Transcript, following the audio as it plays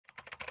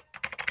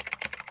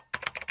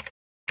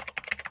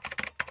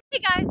Hey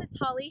guys, it's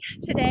Holly.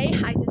 Today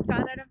I just got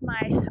out of my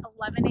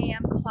 11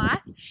 a.m.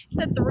 class. It's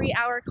a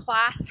 3-hour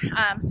class,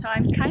 so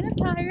I'm kind of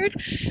tired,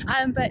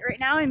 but right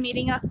now I'm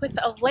meeting up with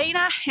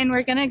Elena and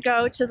we're gonna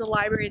go to the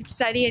library and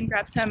study and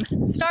grab some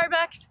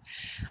Starbucks.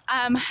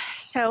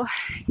 So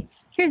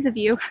here's the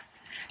view.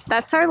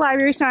 That's our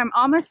library, so I'm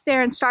almost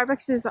there, and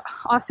Starbucks is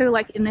also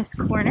like in this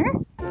corner.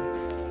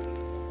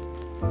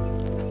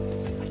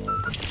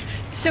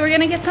 So we're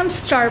gonna get some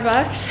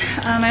Starbucks.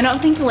 I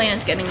don't think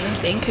Elena's getting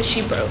anything because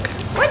she broke.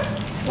 What?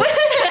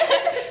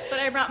 But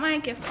I brought my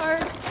gift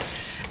card,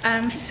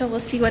 so we'll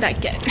see what I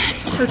get. I'm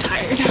so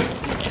tired.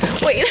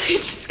 Wait, I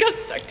just got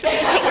stuck to the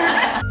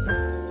door.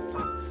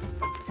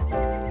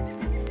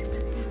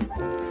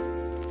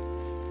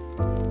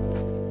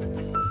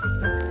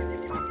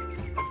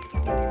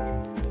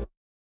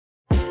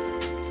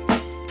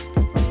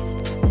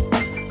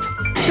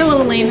 So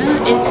Elena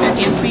is a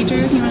dance major.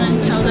 You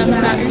want to tell them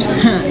about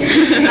yourself?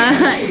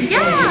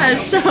 Yeah,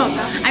 so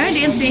I'm a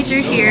dance major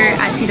here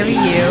at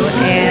TWU,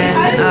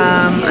 and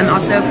I'm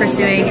also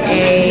pursuing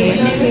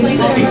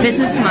a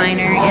business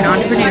minor in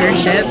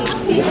entrepreneurship.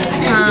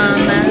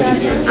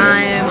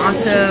 I'm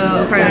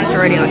also part of a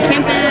sorority on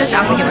campus,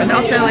 Alpha Gamma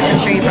Delta, which I'm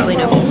sure you probably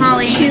know from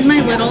Holly. She's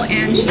my little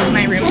and she's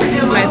my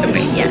roommate, by the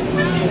way.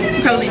 Yes.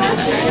 Probably know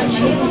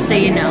that. So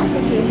you know.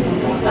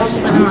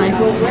 Living life.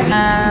 And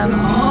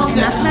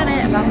that's about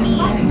it about me.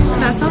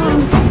 That's all.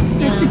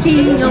 It's a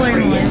team. You'll learn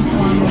more.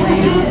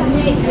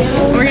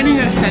 We're gonna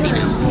go study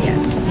now.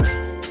 Yes.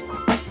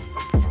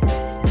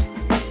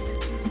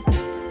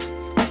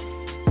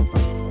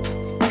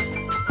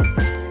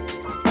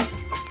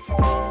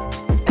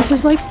 This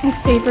is like my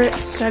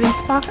favorite study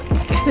spot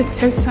because it's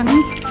so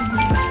sunny.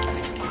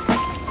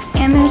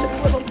 And there's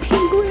a little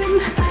penguin.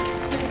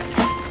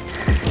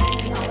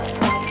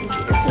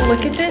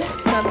 Look at this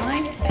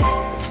sunlight.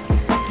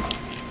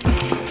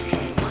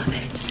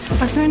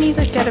 Also, I need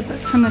to get a book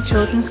from the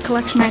children's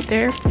collection right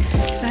there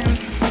because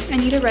I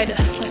need to write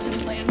a lesson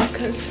plan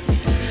because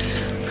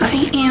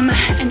I am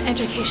an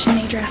education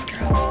major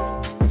after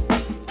all.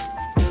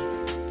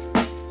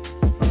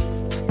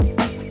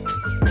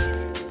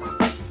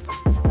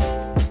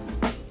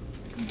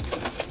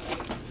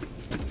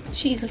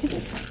 Jeez, look at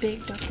this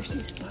big Dr.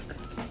 Seuss book.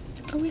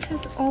 Oh, it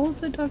has all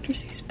of the Dr.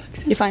 Seuss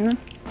books in it. You find one?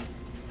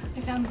 I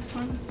found this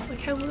one.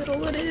 Look how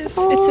little it is.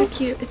 Aww. It's so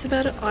cute. It's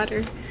about an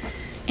otter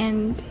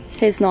and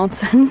his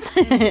nonsense.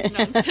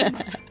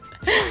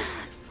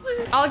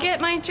 I'll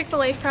get my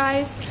Chick-fil-A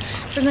fries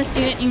from the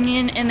student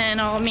union and then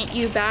I'll meet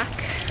you back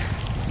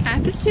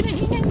at the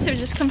student union, so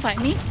just come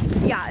find me.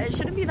 Yeah, it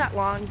shouldn't be that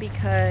long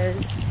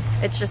because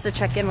it's just a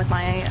check-in with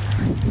my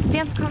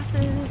dance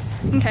classes.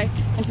 Okay.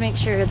 And to make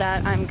sure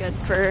that I'm good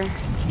for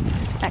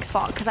next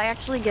fall, because I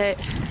actually get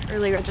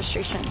early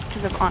registration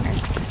because of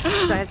honors,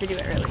 so I have to do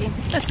it early.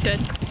 That's good.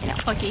 Yeah.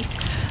 Lucky.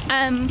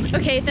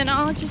 Okay, then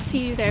I'll just see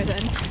you there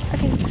then.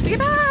 Okay.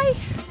 Goodbye!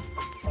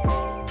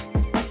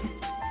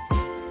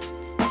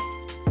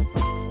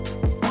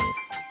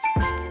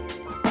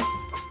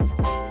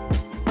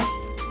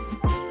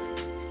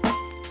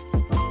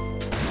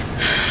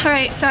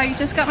 Alright, so I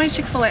just got my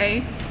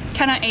Chick-fil-A.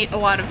 Kinda ate a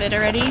lot of it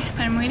already.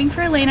 I'm waiting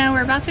for Elena.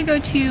 We're about to go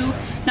to,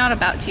 not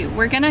about to,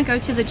 we're gonna go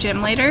to the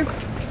gym later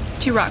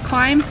to rock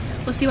climb.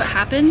 We'll see what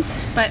happens,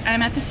 but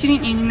I'm at the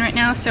student union right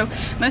now, so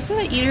most of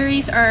the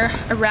eateries are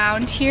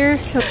around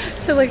here.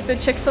 So like the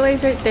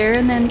Chick-fil-A's right there,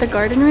 and then the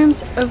garden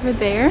room's over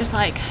there. There's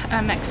like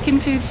Mexican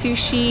food,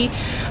 sushi,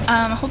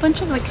 a whole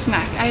bunch of like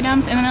snack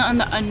items, and then on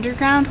the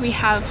underground we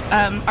have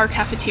our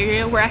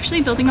cafeteria. We're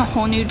actually building a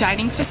whole new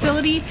dining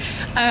facility,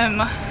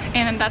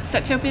 and that's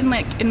set to open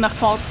like in the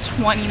fall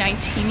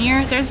 2019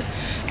 year. There's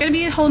gonna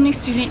be a whole new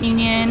student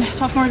union,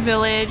 sophomore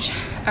village,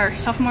 or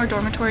sophomore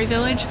dormitory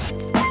village.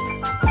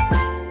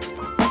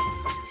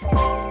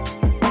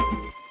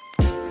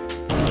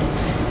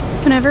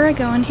 Whenever I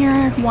go in here,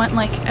 I want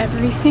like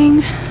everything,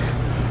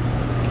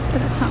 but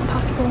that's not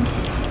possible.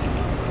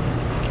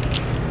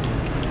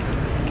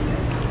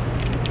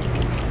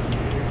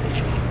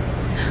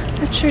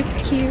 That shirt's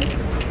cute.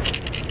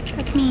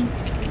 That's me.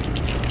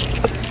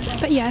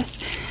 But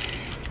yes,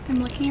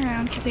 I'm looking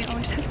around because they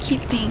always have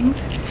cute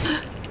things.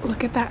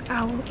 Look at that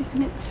owl,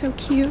 isn't it so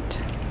cute?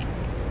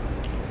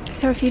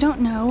 So if you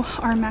don't know,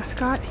 our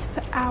mascot is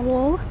the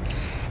owl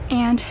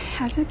and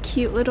has a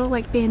cute little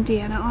like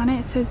bandana on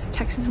it. It says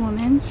Texas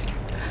Women's.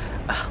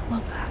 Oh,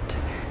 love that.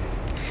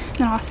 And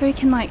then also you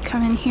can like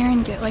come in here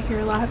and get like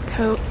your lab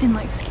coat and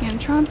like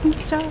Scantrons and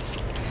stuff.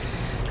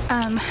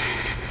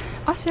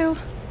 Also,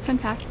 fun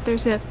fact,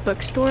 there's a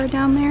bookstore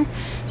down there,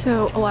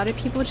 so a lot of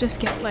people just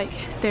get like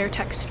their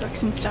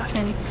textbooks and stuff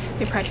and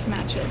they price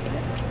match it.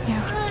 But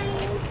yeah.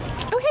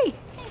 Hi. Oh hey!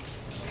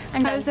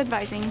 I was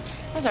advising.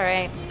 It was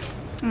alright.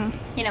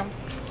 You know.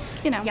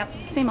 Yep.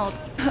 Same old.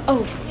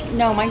 Oh,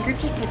 no, my group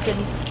just texted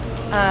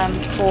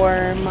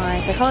for my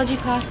psychology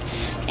class,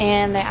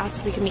 and they asked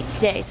if we could meet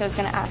today, so I was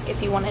going to ask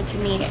if you wanted to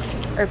meet,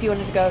 or if you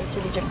wanted to go to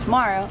the gym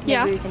tomorrow.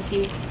 Yeah. Maybe we can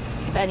see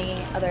if any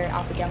other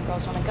Alpha Gamma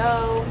girls want to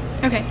go.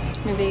 Okay.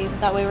 Maybe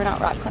that way we're not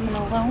rock climbing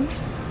alone.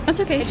 That's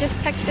okay. I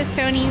just texted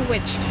Sony,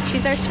 which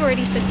she's our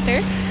sorority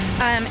sister,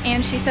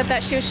 and she said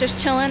that she was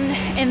just chilling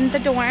in the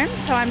dorm,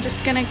 so I'm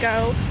just gonna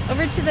go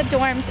over to the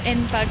dorms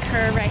and bug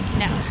her right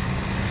now.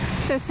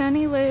 So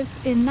Sony lives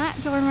in that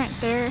dorm right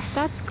there.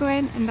 That's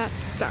Gwen and that's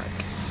Stark.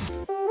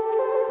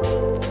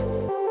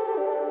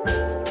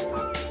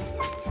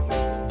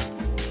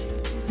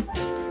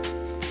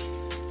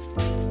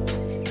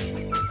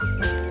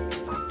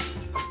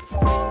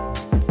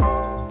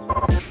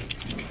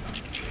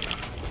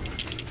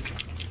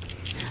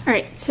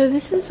 Alright, so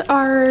this is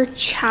our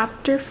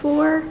chapter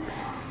floor,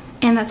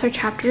 and that's our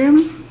chapter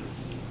room.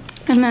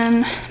 And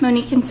then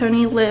Monique and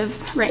Sony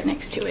live right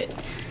next to it.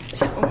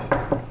 So,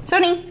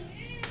 Sony!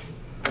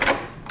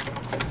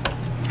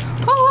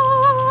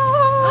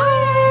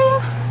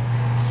 Oh!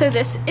 So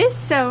this is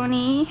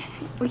Sony.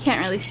 We can't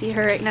really see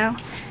her right now.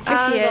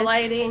 There she is. The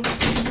lighting.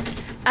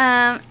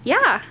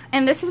 Yeah,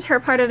 and this is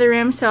her part of the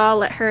room, so I'll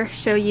let her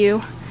show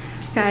you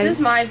guys. This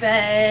is my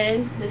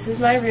bed. This is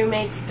my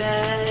roommate's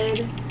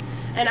bed.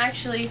 And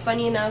actually,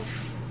 funny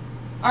enough,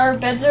 our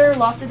beds are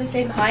lofted the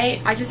same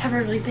height. I just have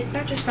a really thick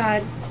mattress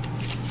pad.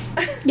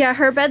 Yeah,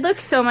 her bed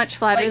looks so much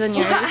flatter than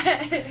yours.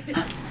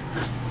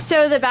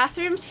 So the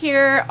bathrooms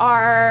here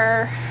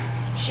are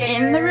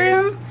in the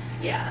room.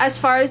 Yeah. As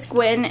far as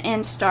Gwen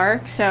and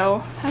Stark,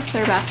 so that's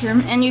their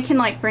bathroom. And you can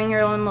like bring your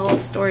own little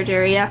storage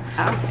area.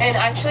 And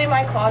actually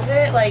my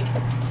closet, like,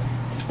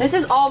 this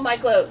is all my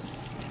clothes.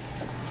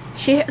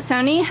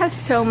 Sony has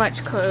so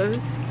much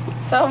clothes.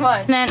 So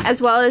much. And then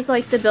as well as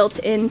like the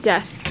built-in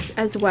desks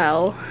as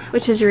well,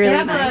 which is really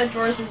nice. They have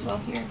drawers as well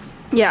here.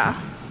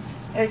 Yeah.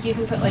 Like you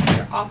can put like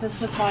your office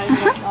supplies and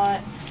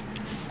whatnot.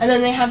 And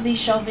then they have these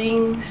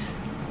shelvings,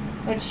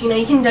 which, you know,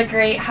 you can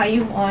decorate how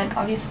you want.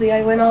 Obviously,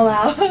 I went all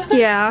out.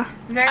 Yeah.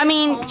 I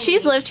mean, homey.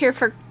 she's lived here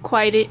for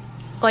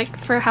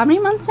for how many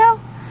months now?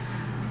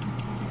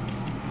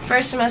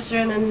 First semester,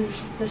 and then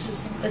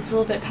it's a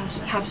little bit past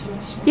half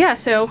semester. Yeah,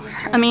 so,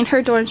 I mean,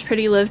 her dorm's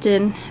pretty lived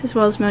in, as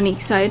well as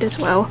Monique's side as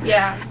well.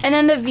 Yeah. And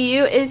then the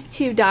view is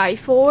to die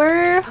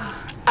for.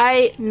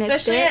 I missed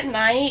Especially it. at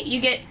night,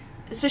 you get,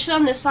 especially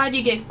on this side,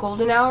 you get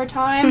golden hour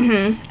time,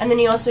 and then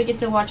you also get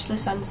to watch the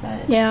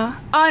sunset. Yeah.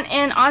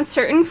 On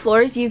certain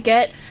floors, you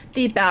get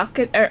the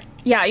balcony,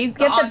 you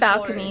get the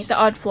balcony, floors. the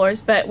odd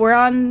floors, but we're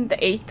on the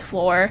 8th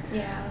floor.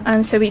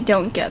 Yeah. So we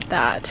don't get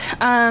that.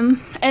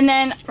 And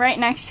then right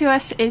next to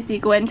us is the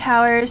Gwen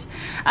Towers.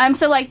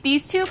 So like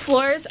these two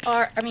floors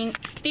are,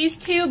 these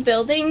two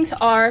buildings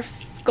are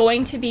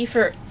going to be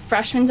for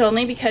freshmen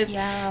only because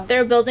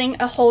they're building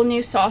a whole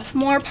new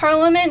sophomore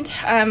parliament.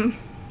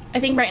 I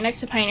think right next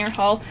to Pioneer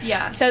Hall.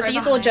 Yeah. So right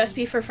these behind. will just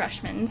be for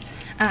freshmen.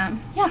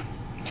 Yeah.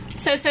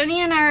 So Sony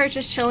and I are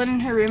just chilling in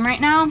her room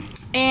right now.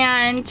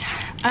 And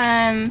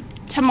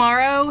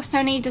tomorrow,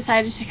 Sony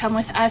decided to come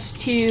with us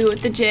to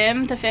the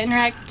gym, the Fit and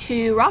Rec,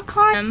 to rock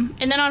climb.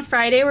 And then on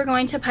Friday, we're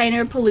going to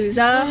Pioneer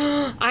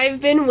Palooza.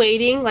 I've been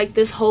waiting like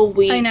this whole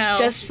week. I know.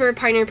 Just for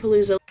Pioneer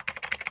Palooza.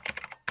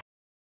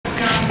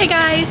 Hey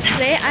guys,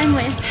 today I'm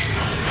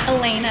with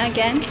Elena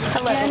again.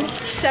 Hello. And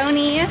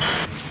Sony.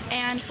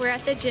 And we're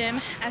at the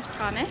gym as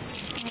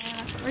promised. And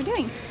that's what we're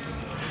doing.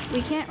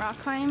 We can't rock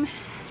climb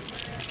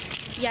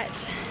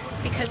yet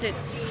because it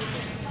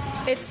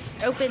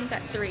opens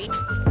at 3.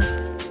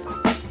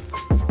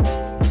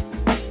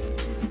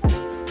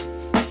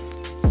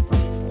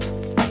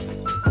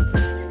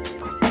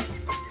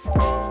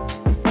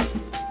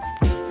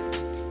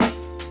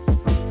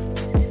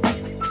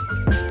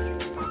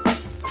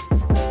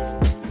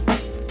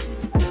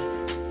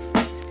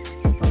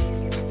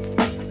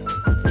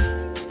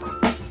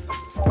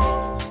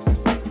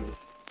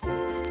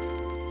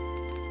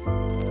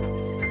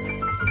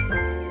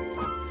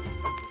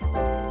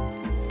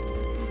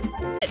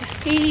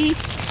 We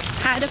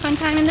had a fun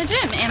time in the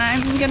gym and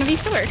I'm gonna be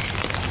sore.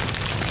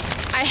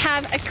 I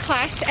have a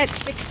class at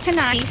 6 to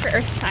 9 for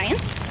Earth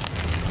Science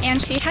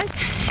and she has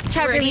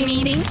sorority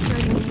meetings.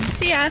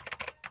 See ya.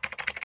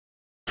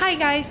 Hi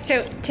guys,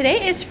 so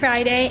today is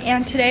Friday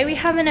and today we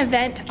have an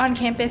event on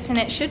campus and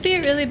it should be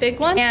a really big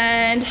one.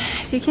 And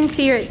as you can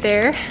see right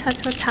there,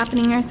 that's what's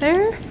happening right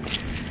there.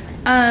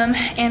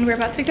 And we're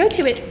about to go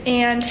to it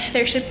and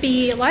there should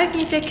be live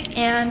music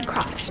and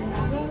crawfish.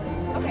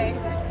 Okay.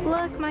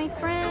 Look, my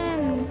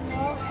friends.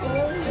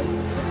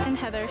 And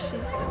Heather,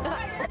 she's...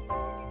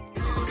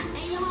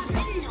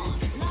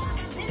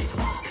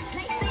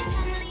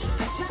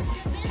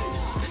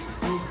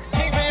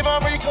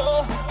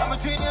 I'm a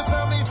genius,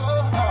 I'm evil.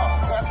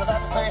 That's what I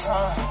say,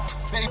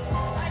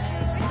 huh?